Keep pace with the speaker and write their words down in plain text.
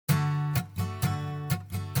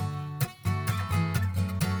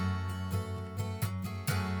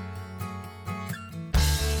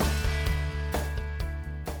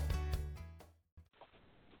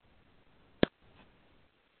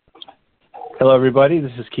Hello, everybody.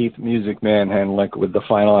 This is Keith, MuzikMan, Hannaleck with the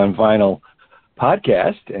Final on Vinyl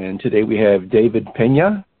podcast. And today we have David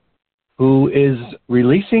Pena, who is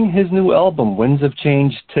releasing his new album, Winds of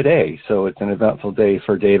Change, today. So it's an eventful day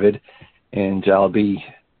for David. And I'll be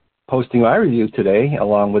posting my review today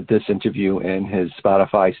along with this interview in his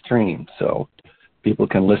Spotify stream so people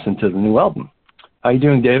can listen to the new album. How you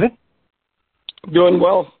doing, David? Doing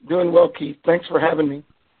well, Keith. Thanks for having me.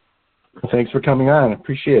 Thanks for coming on.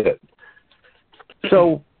 Appreciate it.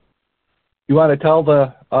 So, you want to tell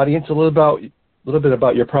the audience a little bit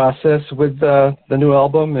about your process with the new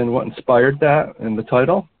album and what inspired that and the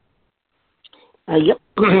title? Yep.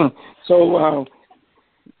 So,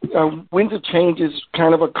 Winds of Change is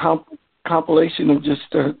kind of a compilation of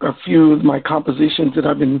just a few of my compositions that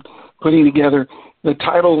I've been putting together. The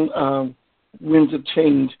title, Winds of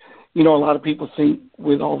Change, you know, a lot of people think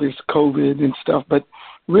with all this COVID and stuff, but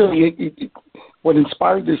really what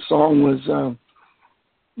inspired this song was,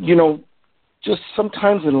 you know, just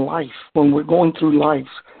sometimes in life, when we're going through life,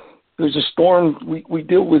 there's a storm. We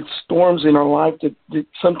deal with storms in our life that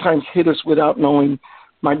sometimes hit us without knowing.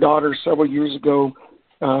 My daughter, several years ago,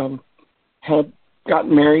 had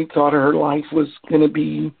gotten married, thought her life was going to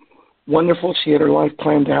be wonderful. She had her life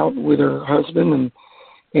planned out with her husband.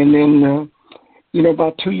 And then, you know,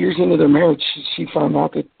 about 2 years into their marriage, she found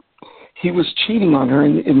out that he was cheating on her.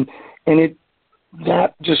 And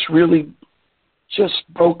that just really just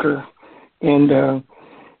broke her. And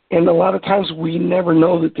a lot of times we never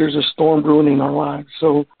know that there's a storm brewing in our lives.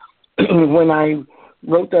 So when I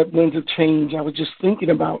wrote that Winds of Change, I was just thinking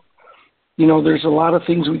about, you know, there's a lot of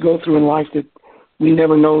things we go through in life that we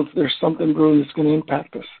never know if there's something brewing that's going to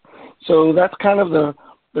impact us. So that's kind of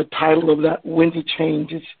the title of that, Winds of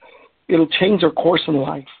Change. It'll change our course in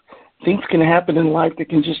life. Things can happen in life that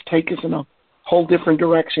can just take us in a whole different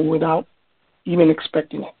direction without even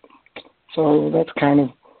expecting it. So that's kind of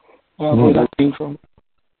where that came from.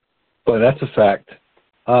 Well, that's a fact.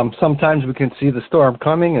 Sometimes we can see the storm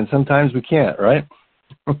coming, and sometimes we can't, right?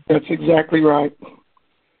 That's exactly right.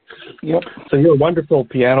 Yep. So you're a wonderful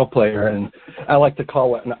piano player, and I like to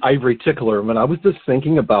call it an ivory tickler. And I was just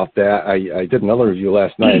thinking about that. I did another review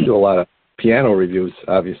last night. I do a lot of piano reviews,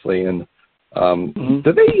 obviously, and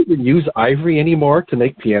do they even use ivory anymore to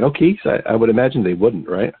make piano keys? I would imagine they wouldn't,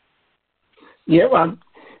 right? Yeah, well,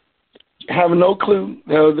 I have no clue.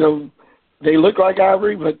 They look like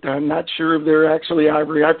ivory, but I'm not sure if they're actually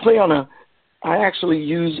ivory. I actually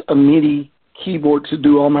use a MIDI keyboard to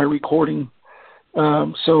do all my recording.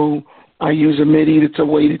 So I use a MIDI that's a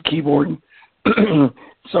weighted keyboard.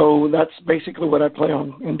 So that's basically what I play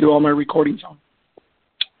on and do all my recordings on.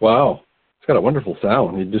 Wow. It's got a wonderful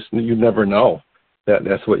sound. You never know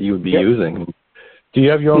that's what you would be using. Do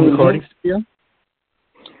you have your own recording studio?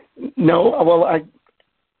 No. Well, I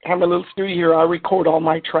have a little studio here. I record all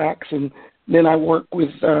my tracks, and then I work with,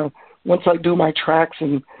 once I do my tracks,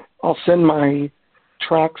 and I'll send my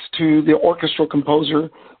tracks to the orchestral composer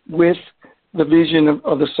with the vision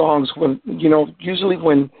of the songs. When, you know, usually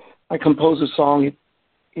when I compose a song,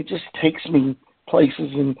 it just takes me places,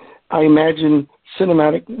 and I imagine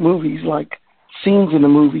cinematic movies, like scenes in a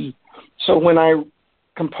movie. So when I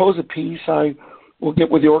compose a piece, I will get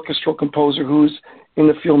with the orchestral composer who's in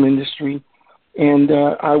the film industry, and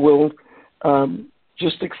I will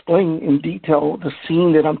just explain in detail the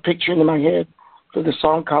scene that I'm picturing in my head for the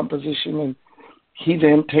song composition, and he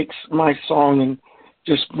then takes my song and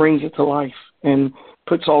just brings it to life and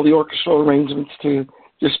puts all the orchestral arrangements to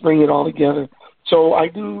just bring it all together. So I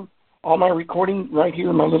do all my recording right here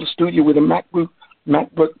in my little studio with a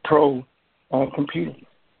MacBook Pro computer,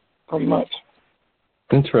 pretty much.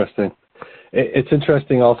 Interesting. It's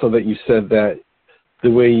interesting also that you said that the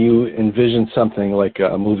way you envision something like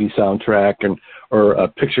a movie soundtrack or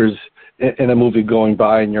pictures in a movie going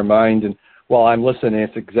by in your mind, and while I'm listening,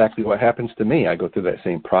 it's exactly what happens to me. I go through that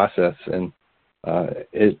same process, and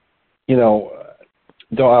don't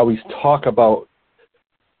always talk about,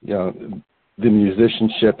 you know, the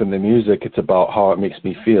musicianship and the music. It's about how it makes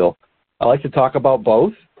me feel. I like to talk about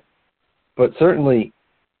both, but certainly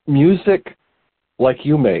music like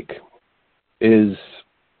you make is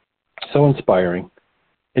so inspiring.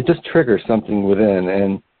 It just triggers something within,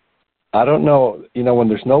 and I don't know, you know, when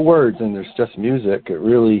there's no words and there's just music, it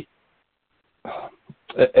really,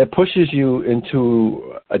 it pushes you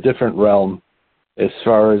into a different realm as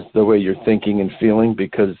far as the way you're thinking and feeling,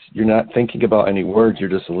 because you're not thinking about any words, you're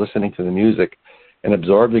just listening to the music and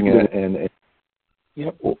absorbing it and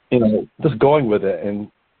you know, just going with it, and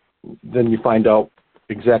then you find out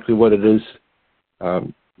exactly what it is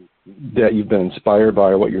that you've been inspired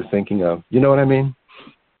by or what you're thinking of. You know what I mean?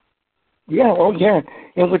 Yeah, oh yeah.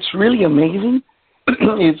 And what's really amazing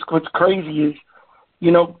is what's crazy is,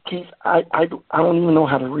 Keith, I don't even know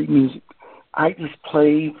how to read music. I just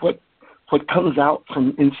play what comes out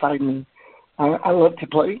from inside me. I love to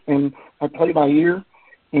play, and I play by ear,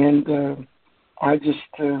 and I just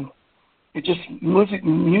it just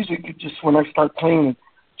music. It just when I start playing, it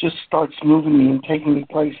just starts moving me and taking me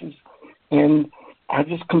places, and I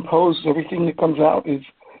just compose. Everything that comes out is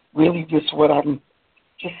really just what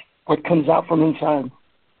comes out from inside.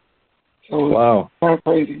 So wow, it's kind of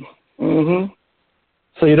crazy. Mhm.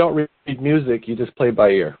 So you don't read music; you just play by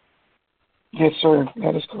ear. Yes, sir.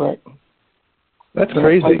 That is correct. That's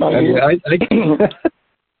crazy. I mean,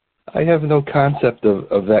 I have no concept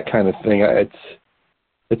of that kind of thing.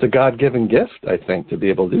 It's a God-given gift, I think, to be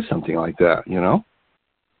able to do something like that. Yeah,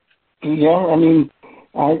 I mean,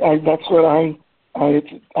 I that's what I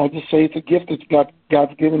just say it's a gift that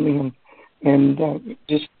God's given me, and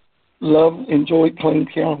just enjoy playing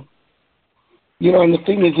piano. And the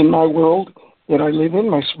thing is, in my world that I live in,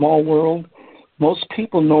 my small world, most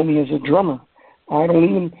people know me as a drummer.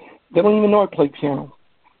 They don't even know I play piano.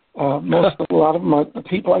 A lot of the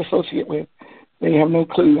people I associate with, they have no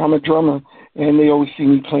clue I'm a drummer, and they always see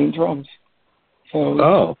me playing drums.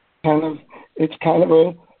 So it's kind of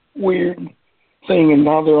a weird thing, and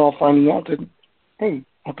now they're all finding out that, hey,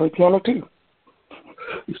 I play piano too.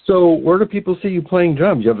 So where do people see you playing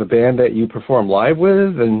drums? You have a band that you perform live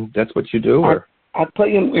with, and that's what you do? Or? I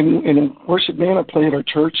play in a worship band. I play at our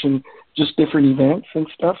church and just different events and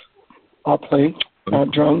stuff. I'll play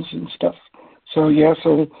drums and stuff. So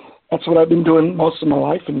that's what I've been doing most of my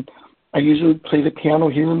life, and I usually play the piano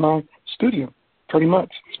here in my studio, pretty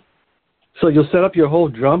much. So you'll set up your whole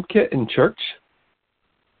drum kit in church?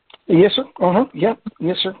 Yes, sir. Yeah.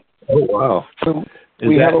 Yes, sir. Oh, wow. So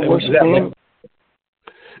we have a worship band.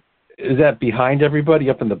 Is that behind everybody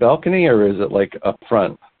up in the balcony, or is it like up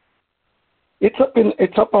front?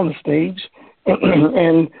 It's up on the stage,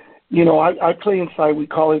 and I play inside. We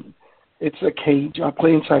call it's a cage. I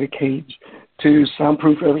play inside a cage to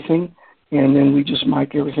soundproof everything, and then we just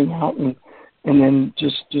mic everything out and then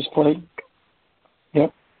just play.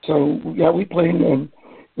 Yep. So we play in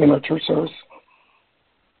our church service.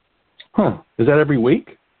 Huh? Is that every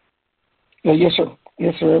week? Yes, sir.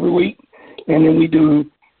 Yes, sir. Every week, and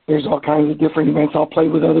then there's all kinds of different events. I'll play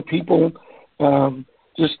with other people,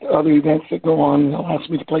 just other events that go on, and they'll ask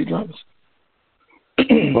me to play drums.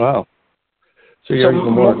 Wow. So you're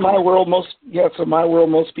even more... my world, most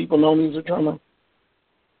people know me as a drummer.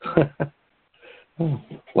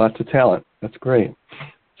 Lots of talent. That's great.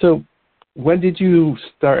 So when did you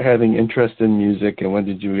start having interest in music, and when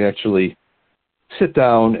did you actually sit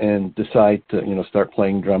down and decide to, start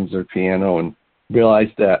playing drums or piano and realize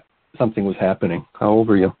that something was happening? How old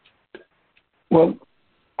were you? Well,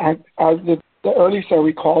 the earliest I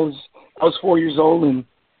recall is I was 4 years old and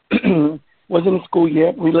wasn't in school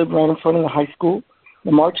yet. We lived right in front of the high school.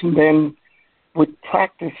 The marching band would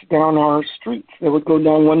practice down our streets. They would go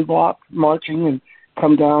down one block marching and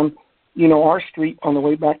come down, our street on the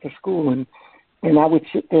way back to school. And I would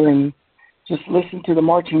sit there and just listen to the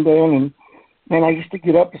marching band. And I used to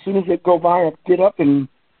get up. As soon as they'd go by, I'd get up, and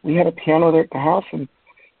we had a piano there at the house, and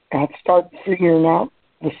I'd start figuring out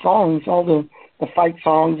the songs, all the fight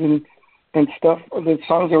songs and stuff, the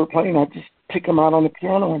songs they were playing. I'd just pick them out on the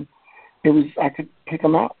piano, and I could pick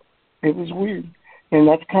them out. It was weird. And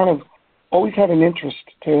that's kind of always had an interest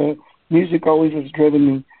to music, always has driven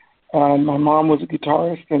me. My mom was a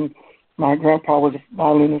guitarist, and my grandpa was a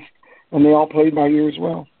violinist, and they all played by ear as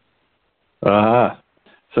well.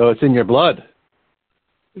 So it's in your blood.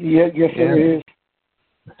 Yeah, yes, yeah.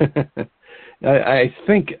 It is. I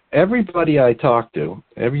think everybody I talk to,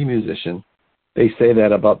 every musician, they say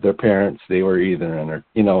that about their parents. They were either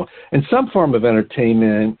in some form of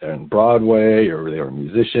entertainment and Broadway, or they were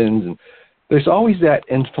musicians. And there's always that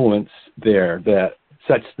influence there that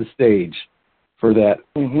sets the stage for that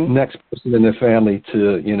next person in the family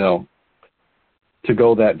to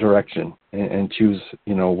go that direction and choose,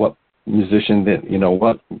 what musician that,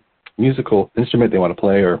 what musical instrument they want to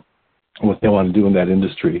play or what they want to do in that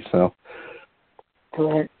industry. So,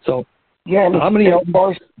 correct. So, yeah. How many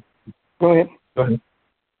albums? Go ahead. Well,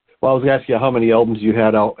 I was going to ask you how many albums you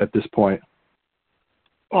had out at this point.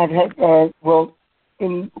 I've had I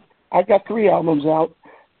got 3 albums out.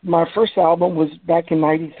 My first album was back in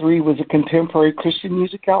 '93. Was a contemporary Christian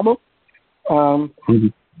music album. So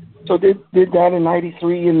did that in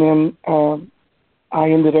 '93, and then I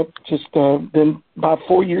ended up just then about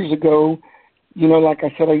 4 years ago. Like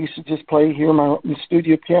I said, I used to just play here my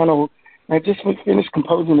studio piano. I just finished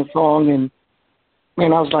composing a song, and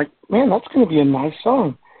I was like, man, that's going to be a nice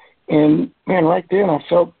song. And, man, right then I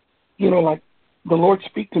felt, like the Lord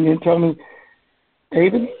speak to me and tell me,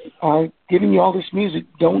 David, I'm giving you all this music.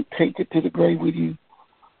 Don't take it to the grave with you.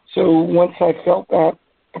 So once I felt that,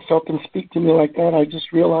 I felt him speak to me like that, I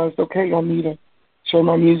just realized, okay, I need to share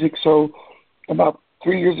my music. So about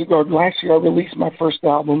 3 years ago, last year, I released my first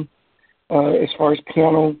album as far as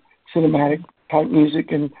piano, cinematic type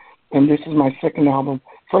music, and this is my second album.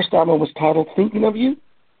 First album was titled Thinking of You,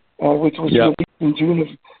 which was released in June of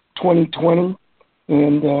 2020,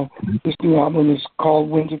 and this new album is called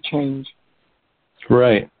Winds of Change.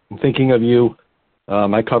 Right. Thinking of You,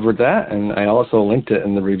 I covered that, and I also linked it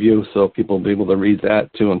in the review, so people will be able to read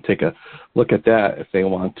that too and take a look at that if they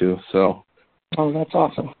want to. So. Oh, that's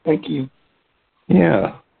awesome. Thank you.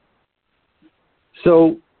 Yeah.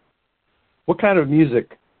 So, what kind of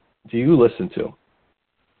music do you listen to?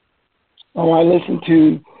 Oh, I listen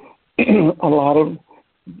to a lot of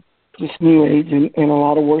just new age and a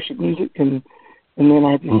lot of worship music, and then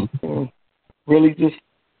I just really just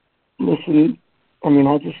listen. I mean,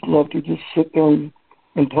 I just love to just sit there and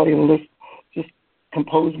play and listen, just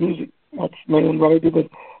compose music. That's mainly what I do. But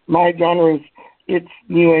my genre it's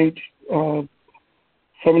new age, 70s,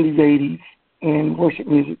 80s, and worship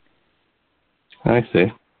music. I see.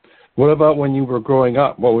 What about when you were growing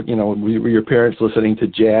up? What were your parents listening to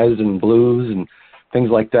jazz and blues and things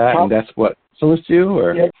like that, and that's what influenced you?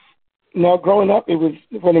 Or? Yeah. No, growing up,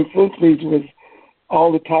 what influenced me was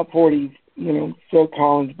all the top 40s, Phil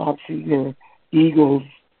Collins, Bob Seger, Eagles,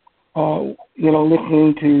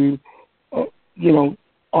 listening to,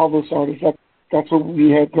 all those artists. That's what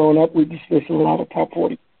we had growing up. We just listened to a lot of top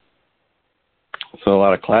 40. So a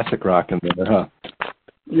lot of classic rock in there, huh?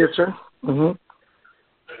 Yes, sir. Mm-hmm.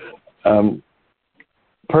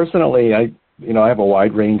 Personally, I have a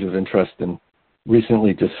wide range of interest, and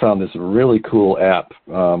recently just found this really cool app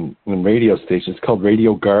in radio stations called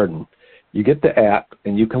Radio Garden. You get the app,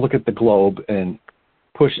 and you can look at the globe and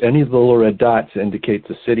push any of the little red dots that indicates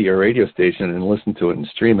a city or radio station and listen to it and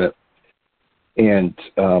stream it. And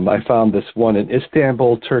I found this one in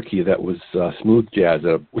Istanbul, Turkey, that was smooth jazz,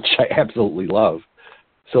 which I absolutely love.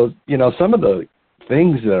 So, some of the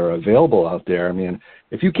things that are available out there, I mean,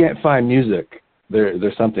 if you can't find music,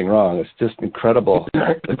 there's something wrong. It's just incredible,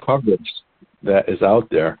 the coverage that is out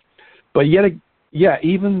there. But yet,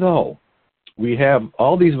 even though we have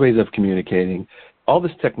all these ways of communicating, all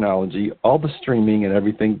this technology, all the streaming and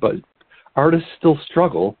everything, but artists still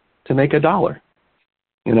struggle to make $1,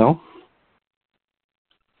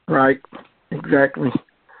 Right, exactly.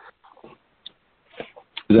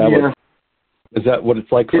 Is that what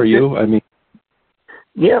it's like for you? I mean,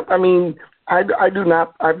 yeah. I mean, I do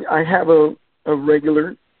not. I have a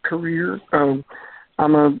regular career. I'm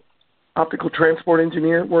a optical transport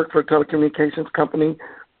engineer. Work for a telecommunications company,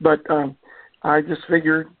 but I just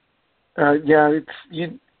figured, the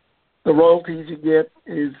royalties you get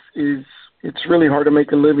is it's really hard to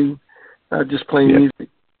make a living just playing music.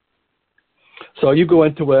 So you go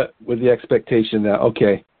into it with the expectation that,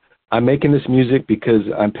 okay, I'm making this music because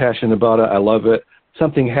I'm passionate about it. I love it.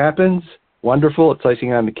 Something happens, wonderful. It's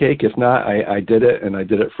icing on the cake. If not, I did it, and I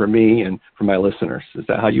did it for me and for my listeners. Is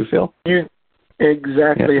that how you feel?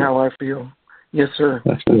 Exactly how I feel. Yes, sir.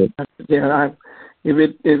 That's good. Yeah,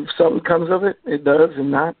 if something comes of it, it does, and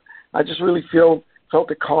not. I just really felt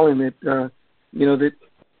the calling that that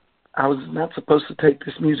I was not supposed to take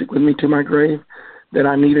this music with me to my grave, that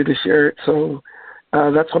I needed to share it. So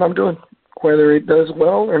that's what I'm doing. Whether it does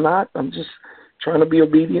well or not, I'm just trying to be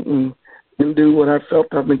obedient and do what I felt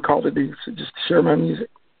I've been called to do, so just to share my music.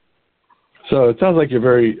 So it sounds like you're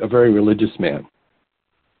a very religious man.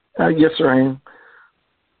 Yes, sir, I am.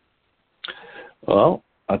 Well,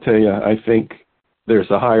 I'll tell you, I think there's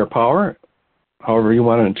a higher power. However you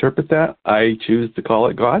want to interpret that, I choose to call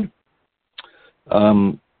it God.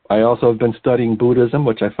 I also have been studying Buddhism,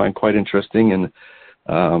 which I find quite interesting, and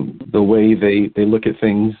the way they look at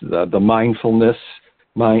things, the mindfulness,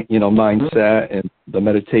 mindset, and the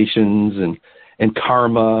meditations and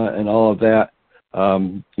karma and all of that.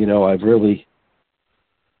 I've really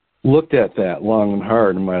looked at that long and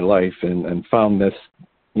hard in my life and found this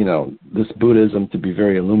Buddhism to be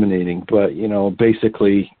very illuminating. But,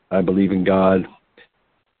 basically I believe in God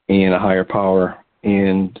and a higher power,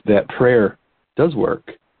 and that prayer does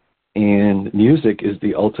work. And music is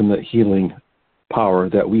the ultimate healing power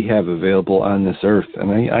that we have available on this earth.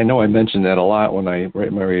 And I know I mention that a lot when I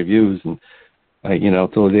write my reviews, and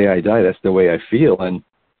till the day I die, that's the way I feel. And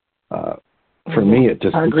for me, it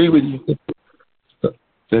just... I agree with you.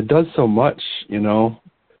 It does so much,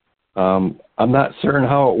 I'm not certain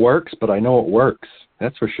how it works, but I know it works.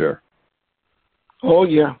 That's for sure. Oh,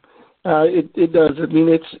 yeah. It does. I mean,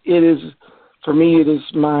 it is for me. It is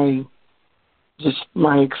my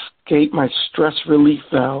escape, my stress relief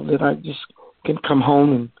valve that I just can come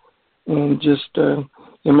home and just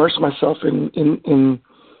immerse myself in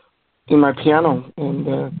my piano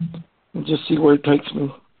and just see where it takes me.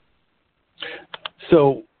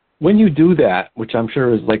 So when you do that, which I'm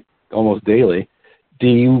sure is like almost daily, do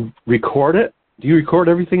you record it? Do you record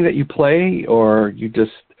everything that you play, or you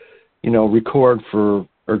just, record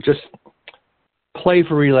or just play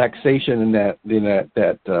for relaxation in that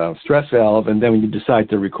stress valve, and then when you decide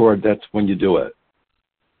to record, that's when you do it?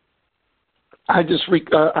 I just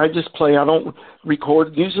play. I don't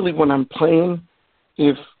record. Usually when I'm playing,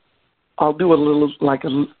 if I'll do a little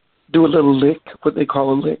lick, what they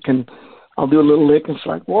call a lick, and I'll do a little lick, and it's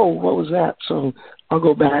like, whoa, what was that? So I'll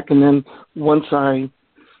go back, and then once I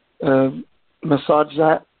massage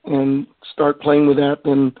that and start playing with that,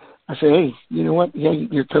 then I say, hey, you know what? Yeah,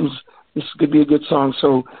 here comes, this could be a good song.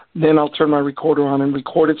 So then I'll turn my recorder on and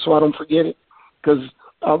record it so I don't forget it, because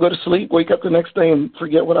I'll go to sleep, wake up the next day, and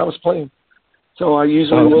forget what I was playing. So I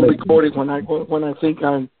usually will record it when I think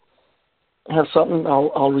I have something.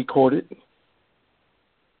 I'll record it.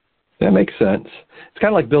 That makes sense. It's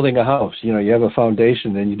kind of like building a house. You have a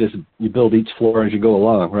foundation, and you build each floor as you go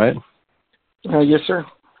along, right? Yes, sir.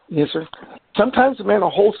 Yes, sir. Sometimes, man, a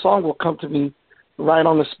whole song will come to me right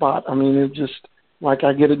on the spot. I mean, it just like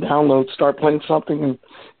I get a download, start playing something,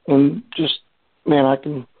 and just, man, I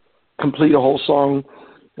can complete a whole song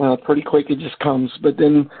pretty quick. It just comes. But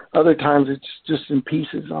then other times it's just in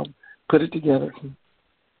pieces. I'll put it together.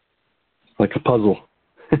 Like a puzzle.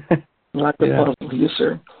 Like a puzzle, yes,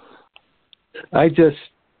 sir. I just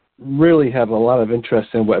really have a lot of interest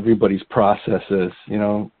in what everybody's process is.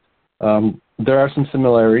 There are some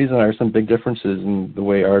similarities and there are some big differences in the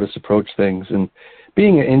way artists approach things. And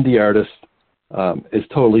being an indie artist is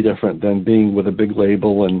totally different than being with a big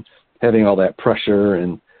label and having all that pressure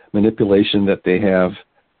and manipulation that they have.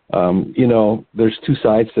 There's two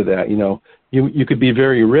sides to that. You could be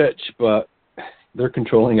very rich, but they're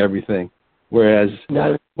controlling everything. Whereas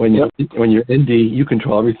when you're indie, you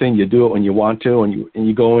control everything. You do it when you want to, and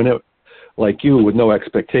you go in it like you with no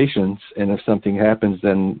expectations. And if something happens,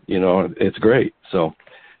 then it's great. So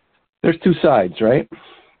there's two sides, right?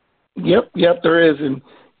 Yep, there is,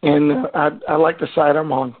 and I like the side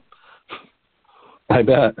I'm on. I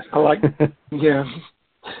bet. Yeah,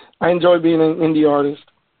 I enjoy being an indie artist.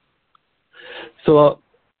 So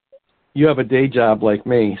you have a day job like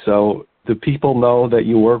me. So do people know that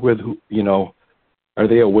you work with, are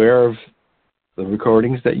they aware of the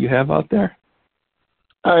recordings that you have out there?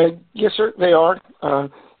 Yes, sir, they are.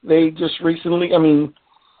 They just recently, a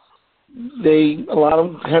lot of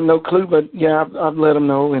them had no clue, but yeah, I've let them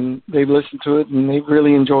know, and they've listened to it, and they've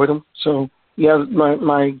really enjoyed them. So yeah,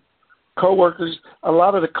 my coworkers, a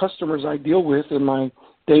lot of the customers I deal with in my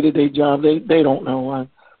day-to-day job, they don't know.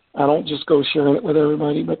 I don't just go sharing it with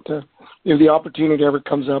everybody, but if the opportunity ever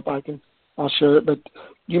comes up, I'll share it. But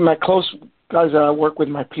my close guys that I work with,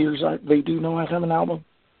 my peers, they do know I have an album.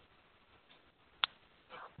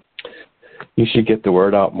 You should get the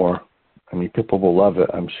word out more. People will love it,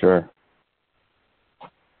 I'm sure.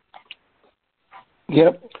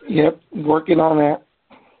 Yep, working on that.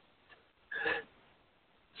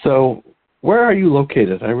 So, where are you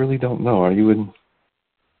located? I really don't know. Are you in?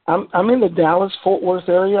 I'm in the Dallas-Fort Worth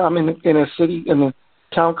area. I'm in a city, in a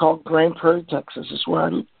town called Grand Prairie, Texas. Is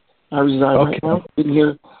where I reside right now. Been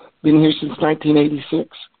here since 1986.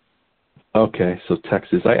 Okay, so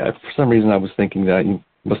Texas. I for some reason I was thinking that you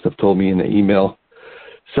must have told me in the email.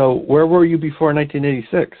 So where were you before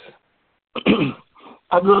 1986?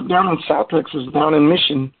 I grew up down in South Texas, down in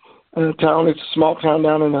Mission town. It's a small town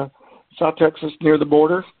down in South Texas near the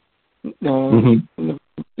border.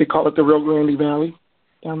 They call it the Rio Grande Valley.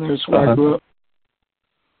 Down there is where I grew up.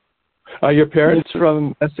 Are your parents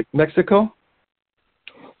from Mexico?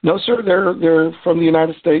 No, sir. They're from the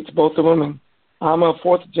United States, both of them, and I'm a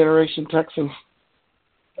fourth-generation Texan.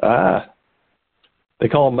 They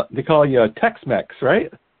call you a Tex-Mex,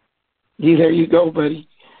 right? Yeah, there you go, buddy.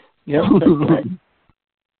 Yeah.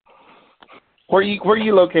 Where are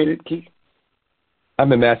you located, Keith?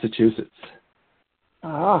 I'm in Massachusetts.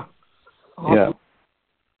 Awesome. Yeah.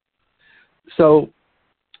 So,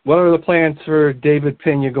 what are the plans for David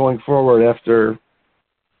Pena going forward after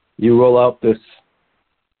you roll out this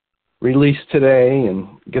release today and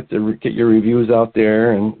get your reviews out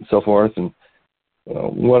there and so forth? And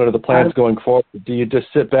what are the plans going forward? Do you just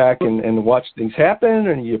sit back and watch things happen,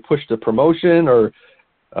 or do you push the promotion, or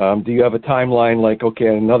do you have a timeline like, okay,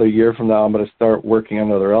 another year from now I'm going to start working on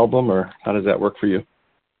another album, or how does that work for you?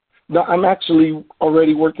 I'm actually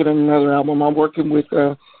already working on another album. I'm working with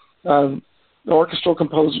the orchestral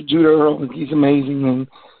composer Judah Earl, and he's amazing.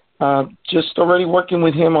 And just already working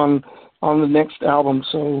with him on the next album.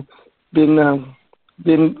 So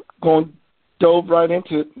been dove right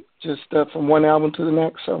into it, just from one album to the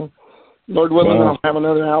next. So Lord willing, Wow. I'll have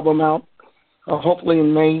another album out. Hopefully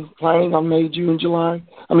in May, planning on May, June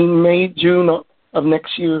of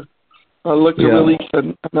next year. Look to release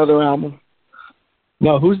another album.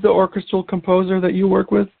 Now, who's the orchestral composer that you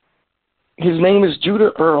work with? His name is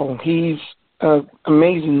Judah Earl. He's an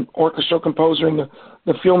amazing orchestral composer in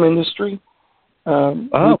the film industry. He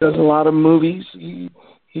does a lot of movies. He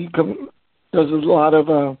does a lot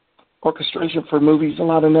of orchestration for movies, a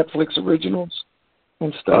lot of Netflix originals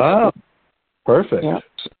and stuff. Oh, perfect. Yeah.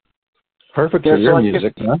 Perfect for your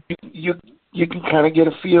music, huh? You can kind of get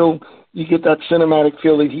a feel. You get that cinematic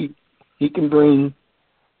feel that he can bring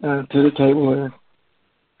to the table there.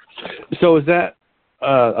 So is that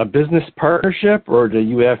a business partnership, or do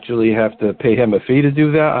you actually have to pay him a fee to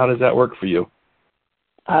do that? How does that work for you?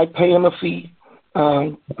 I pay him a fee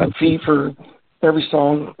for every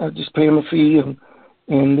song. I just pay him a fee,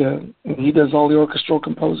 and he does all the orchestral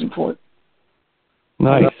composing for it.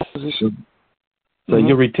 Nice. So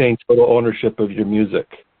you retain total ownership of your music.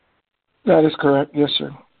 That is correct. Yes,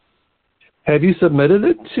 sir. Have you submitted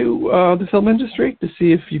it to the film industry to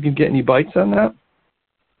see if you can get any bites on that?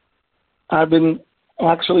 I've been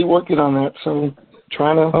actually working on that, so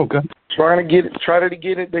trying to get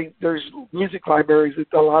it. There's music libraries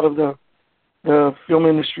that a lot of the film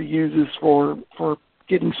industry uses for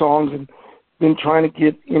getting songs, and been trying to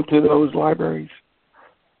get into those libraries.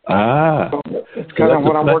 So it's kind of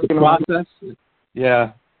what I'm working on.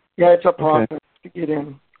 Yeah. Yeah, it's a process to get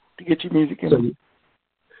in, to get your music in.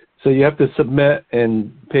 So you have to submit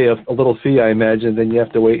and pay a little fee, I imagine, then you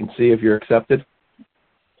have to wait and see if you're accepted?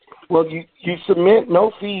 Well, you submit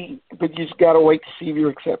no fee, but you just got to wait to see if you're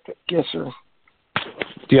accepted. Yes, sir.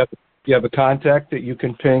 Do you have a contact that you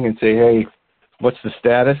can ping and say, hey, what's the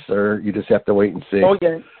status, or you just have to wait and see? Oh,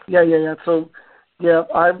 yeah. So, yeah,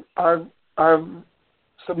 I've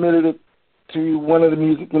submitted it to one of the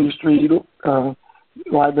music industry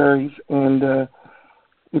libraries, and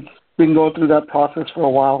it's been going through that process for a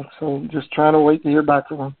while, so just trying to wait to hear back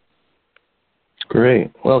from them.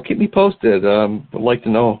 Great. Well, keep me posted. I'd like to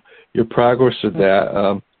know your progress with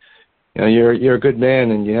that. You're a good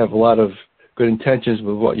man, and you have a lot of good intentions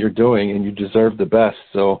with what you're doing, and you deserve the best.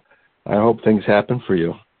 So I hope things happen for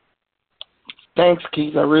you. Thanks,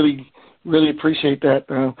 Keith. I really, really appreciate that.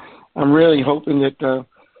 I'm really hoping that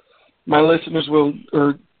my listeners will,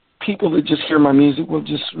 or people that just hear my music, will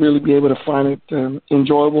just really be able to find it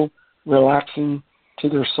enjoyable, relaxing to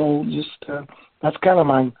their soul. Just that's kind of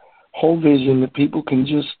my whole vision, that people can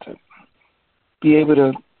just be able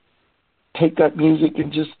to take that music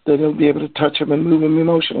and just, that it'll be able to touch them and move them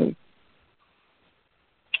emotionally.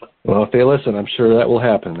 Well, if they listen, I'm sure that will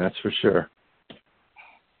happen. That's for sure.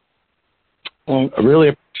 Thanks. I really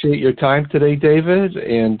appreciate your time today, David,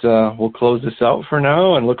 and we'll close this out for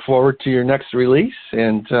now and look forward to your next release,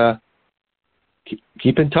 and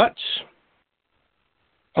keep in touch.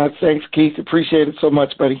 Thanks, Keith. Appreciate it so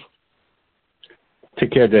much, buddy.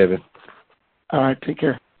 Take care, David. All right, take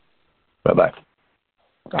care. Bye-bye.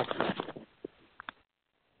 Bye.